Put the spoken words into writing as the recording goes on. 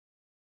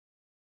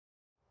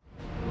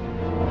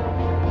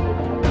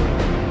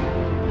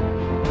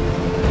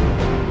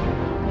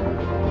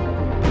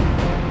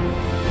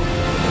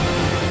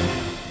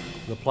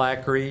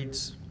plaque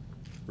reads,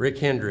 Rick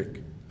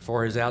Hendrick,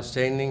 for his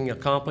outstanding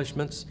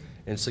accomplishments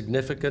and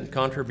significant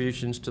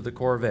contributions to the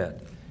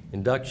Corvette.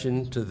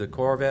 Induction to the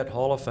Corvette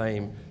Hall of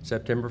Fame,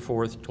 September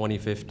 4th,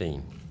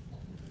 2015.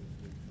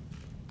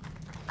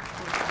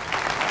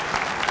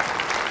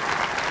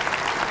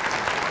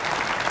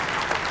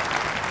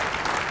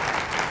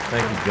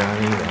 Thank you,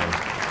 Johnny.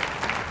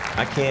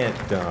 I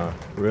can't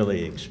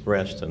really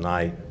express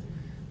tonight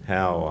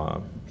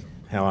how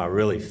I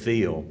really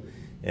feel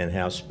and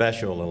how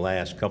special the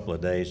last couple of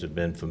days have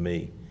been for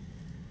me.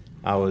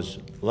 I was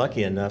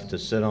lucky enough to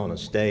sit on a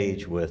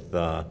stage with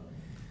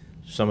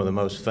some of the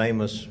most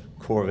famous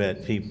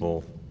Corvette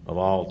people of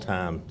all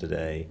time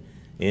today,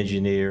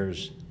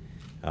 engineers,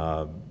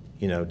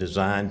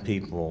 design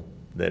people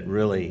that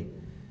really,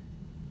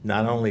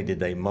 not only did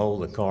they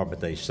mold the car, but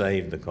they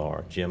saved the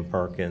car. Jim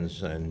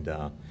Perkins and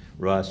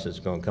Russ is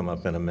going to come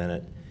up in a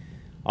minute.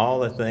 All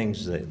the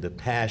things, the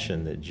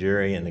passion that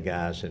Jerry and the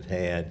guys have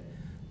had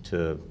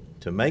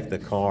to make the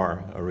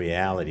car a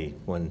reality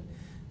when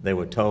they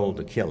were told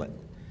to kill it.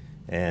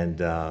 And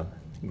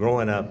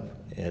growing up,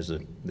 as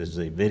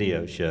the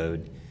video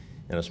showed,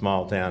 in a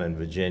small town in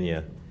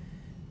Virginia,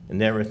 and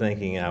never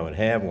thinking I would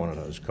have one of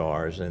those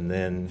cars. And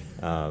then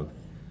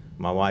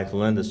my wife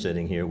Linda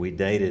sitting here, we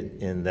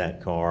dated in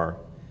that car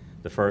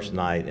the first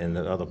night, and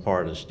the other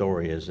part of the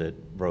story is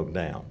it broke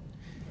down.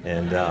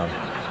 And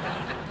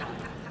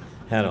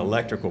had an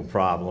electrical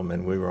problem,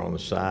 and we were on the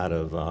side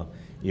of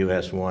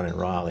US 1 in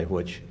Raleigh,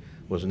 which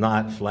was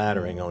not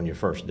flattering on your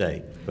first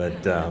date.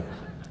 But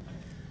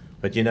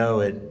you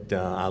know,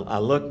 I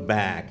look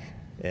back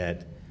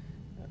at,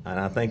 and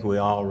I think we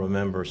all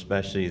remember,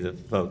 especially the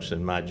folks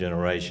in my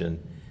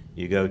generation,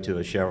 you go to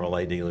a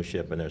Chevrolet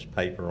dealership and there's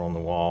paper on the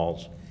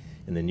walls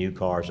and the new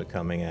cars are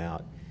coming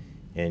out,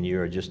 and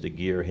you're just a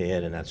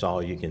gearhead and that's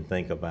all you can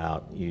think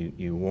about.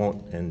 You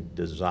want and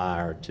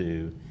desire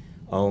to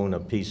own a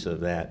piece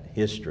of that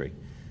history.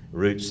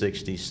 Route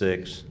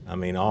 66, I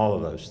mean, all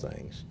of those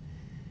things.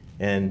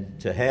 And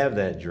to have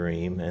that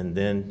dream and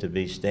then to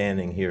be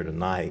standing here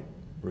tonight,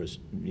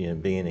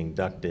 being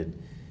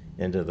inducted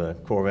into the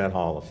Corvette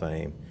Hall of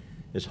Fame,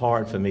 is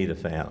hard for me to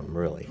fathom,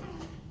 really.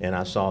 And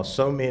I saw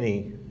so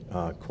many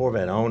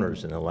Corvette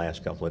owners in the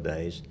last couple of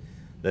days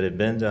that have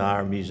been to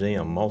our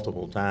museum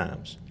multiple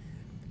times.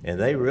 And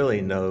they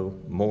really know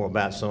more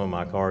about some of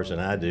my cars than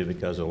I do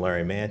because of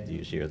Larry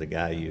Matthews here, the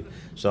guy you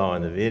saw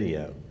in the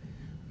video.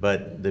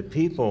 But the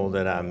people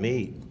that I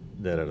meet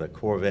that are the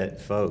Corvette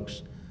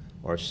folks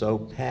are so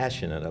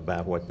passionate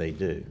about what they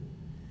do.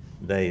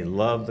 They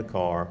love the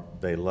car,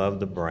 they love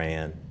the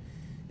brand,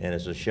 and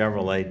as a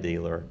Chevrolet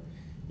dealer,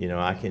 you know,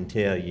 I can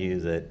tell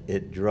you that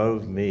it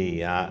drove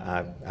me.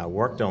 I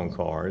worked on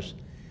cars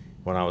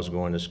when I was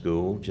going to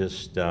school,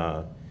 just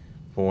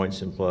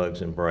points and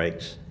plugs and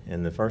brakes.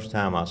 And the first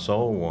time I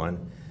sold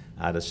one,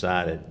 I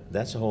decided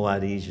that's a whole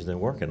lot easier than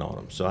working on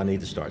them, so I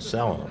need to start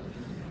selling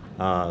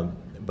them.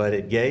 But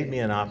it gave me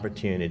an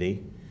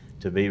opportunity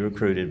to be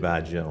recruited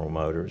by General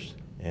Motors,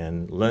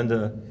 and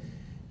Linda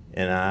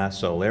and I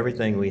sold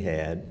everything we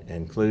had,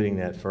 including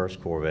that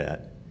first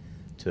Corvette,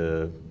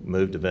 to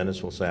move to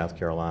Bentonville, South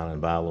Carolina,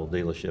 and buy a little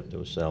dealership that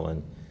was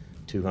selling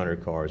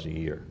 200 cars a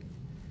year.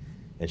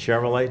 And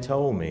Chevrolet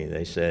told me,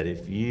 they said,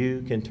 if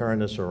you can turn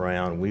this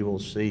around, we will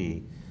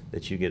see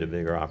that you get a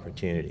bigger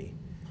opportunity.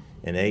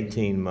 In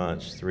 18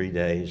 months, 3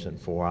 days, and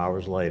 4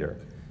 hours later,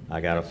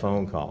 I got a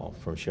phone call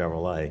from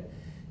Chevrolet,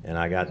 and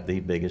I got the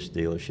biggest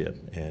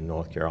dealership in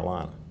North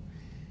Carolina.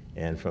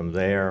 And from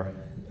there,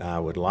 I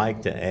would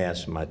like to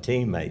ask my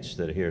teammates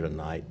that are here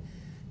tonight,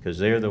 because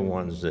they're the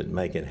ones that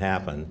make it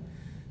happen.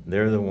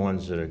 They're the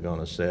ones that are going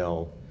to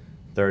sell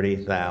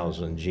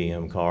 30,000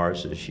 GM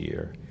cars this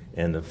year.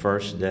 And the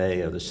first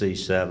day of the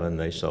C7,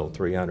 they sold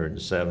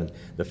 307.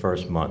 The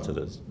first month of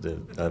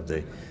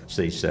the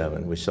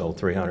C7, we sold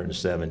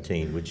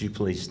 317. Would you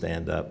please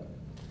stand up?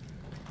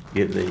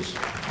 Give these.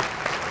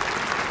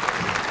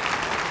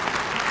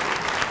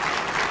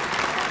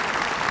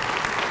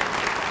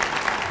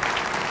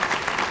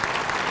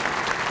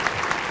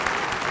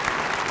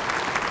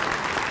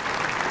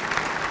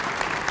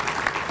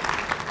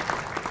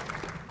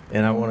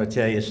 And I want to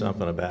tell you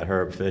something about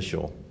Herb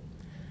Fischel.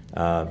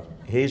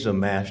 He's a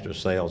master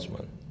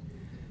salesman.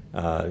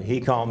 He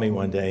called me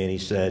one day and he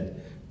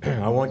said,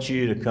 I want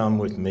you to come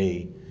with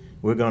me.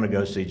 We're going to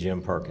go see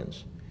Jim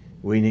Perkins.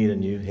 We need a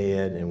new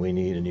head and we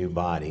need a new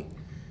body.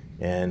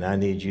 And I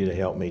need you to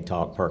help me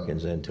talk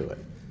Perkins into it.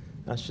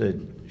 I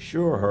said,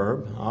 sure,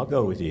 Herb, I'll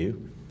go with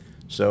you.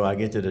 So I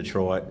get to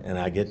Detroit and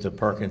I get to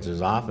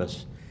Perkins'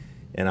 office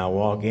and I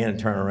walk in and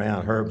turn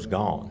around, Herb's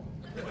gone.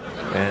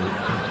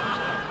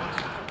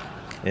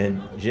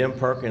 And Jim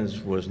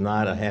Perkins was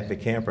not a happy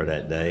camper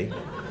that day.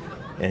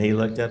 And he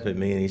looked up at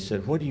me and he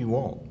said, what do you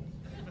want?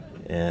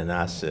 And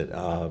I said,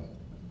 I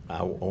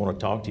want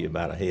to talk to you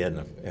about a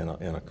head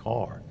in a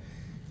car.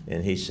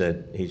 And he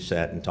said, he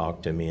sat and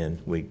talked to me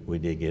and we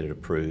did get it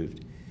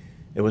approved.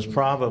 It was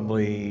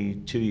probably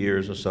 2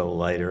 years or so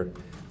later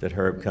that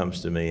Herb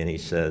comes to me and he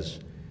says,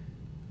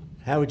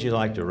 how would you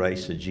like to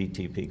race a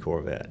GTP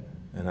Corvette?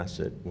 And I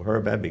said, well,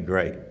 Herb, that'd be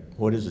great.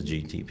 What is a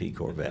GTP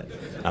Corvette?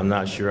 I'm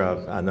not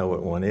sure I know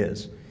what one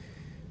is.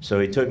 So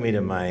he took me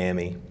to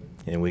Miami,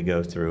 and we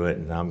go through it,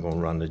 and I'm going to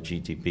run the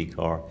GTP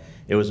car.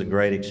 It was a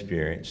great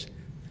experience.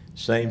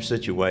 Same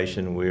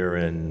situation, we're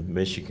in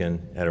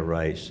Michigan at a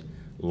race.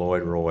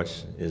 Lloyd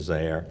Royce is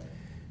there.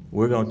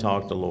 We're going to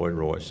talk to Lloyd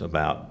Royce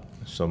about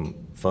some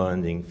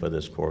funding for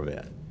this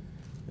Corvette.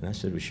 And I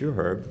said, well, sure,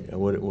 Herb,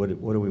 what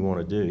do we want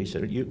to do? He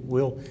said,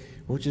 we'll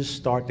just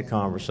start the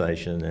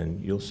conversation,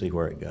 and you'll see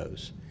where it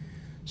goes.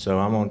 So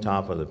I'm on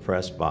top of the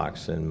press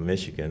box in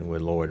Michigan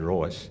with Lloyd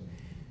Royce,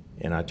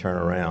 and I turn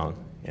around,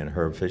 and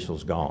Herb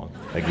Fischel's gone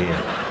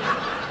again.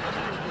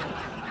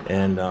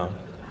 And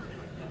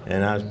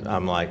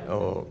I'm like,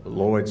 oh,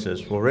 Lloyd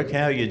says, well, Rick,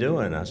 how are you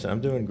doing? I said,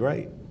 I'm doing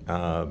great.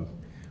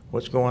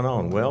 What's going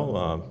on?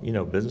 Well, you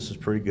know, business is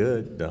pretty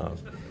good.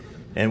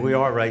 And we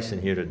are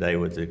racing here today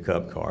with the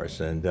Cup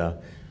cars.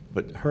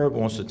 But Herb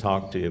wants to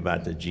talk to you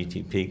about the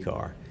GTP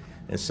car.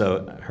 And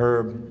so,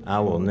 Herb,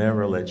 I will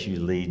never let you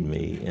lead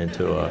me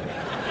into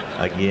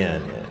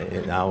again.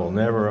 And I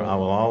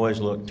will always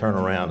turn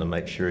around to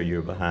make sure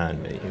you're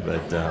behind me.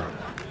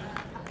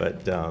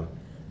 But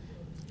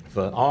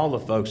for all the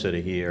folks that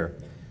are here,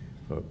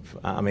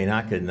 I mean,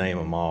 I could name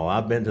them all.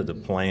 I've been to the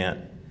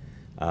plant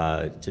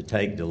to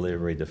take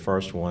delivery, the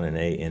first one in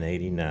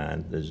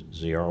 '89, the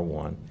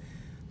ZR1.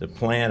 The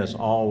plant has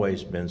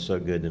always been so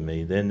good to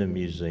me. Then the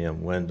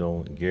museum,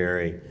 Wendell,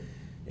 Gary,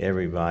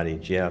 everybody,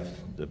 Jeff,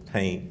 the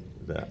paint.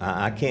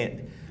 I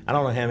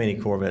don't know how many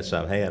Corvettes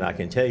I've had. I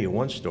can tell you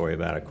one story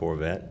about a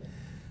Corvette,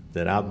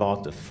 that I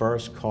bought the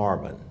first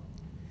carbon,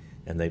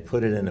 and they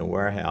put it in the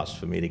warehouse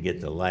for me to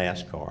get the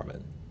last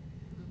carbon.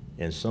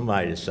 And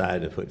somebody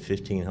decided to put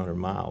 1,500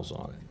 miles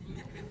on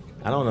it.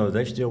 I don't know, do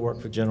they still work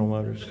for General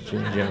Motors?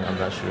 I'm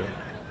not sure.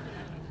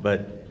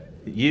 But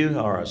you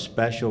are a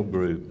special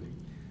group.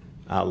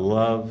 I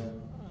owe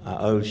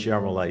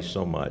Chevrolet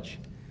so much.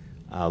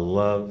 I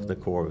love the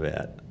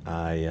Corvette.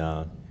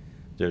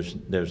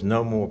 There's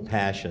no more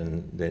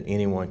passion that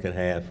anyone could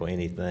have for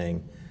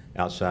anything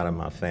outside of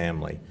my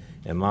family.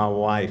 And my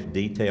wife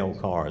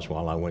detailed cars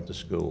while I went to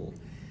school.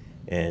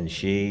 And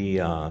she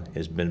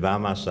has been by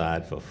my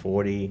side for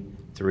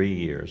 43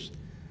 years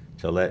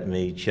to let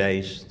me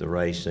chase the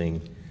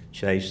racing,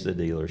 chase the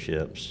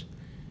dealerships,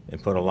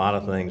 and put a lot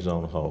of things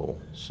on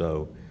hold.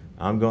 So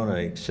I'm going to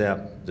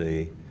accept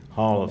the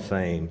Hall of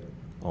Fame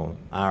on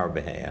our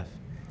behalf,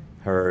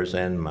 hers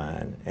and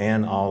mine,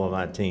 and all of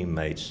my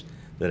teammates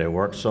that have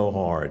worked so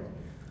hard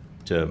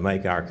to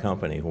make our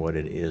company what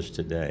it is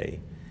today.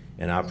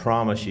 And I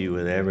promise you,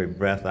 with every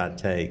breath I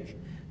take,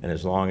 and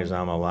as long as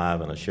I'm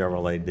alive and a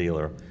Chevrolet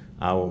dealer,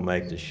 I will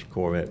make the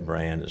Corvette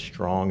brand as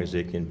strong as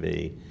it can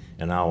be,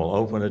 and I will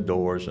open the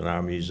doors in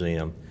our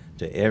museum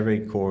to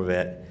every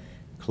Corvette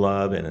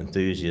club and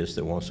enthusiast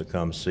that wants to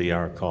come see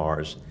our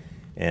cars,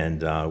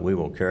 and we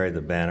will carry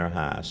the banner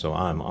high. So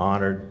I'm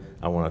honored.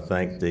 I want to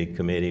thank the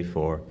committee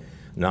for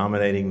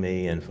nominating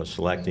me and for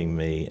selecting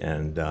me,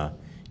 and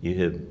you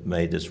have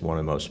made this one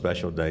of the most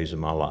special days of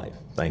my life.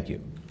 Thank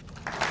you.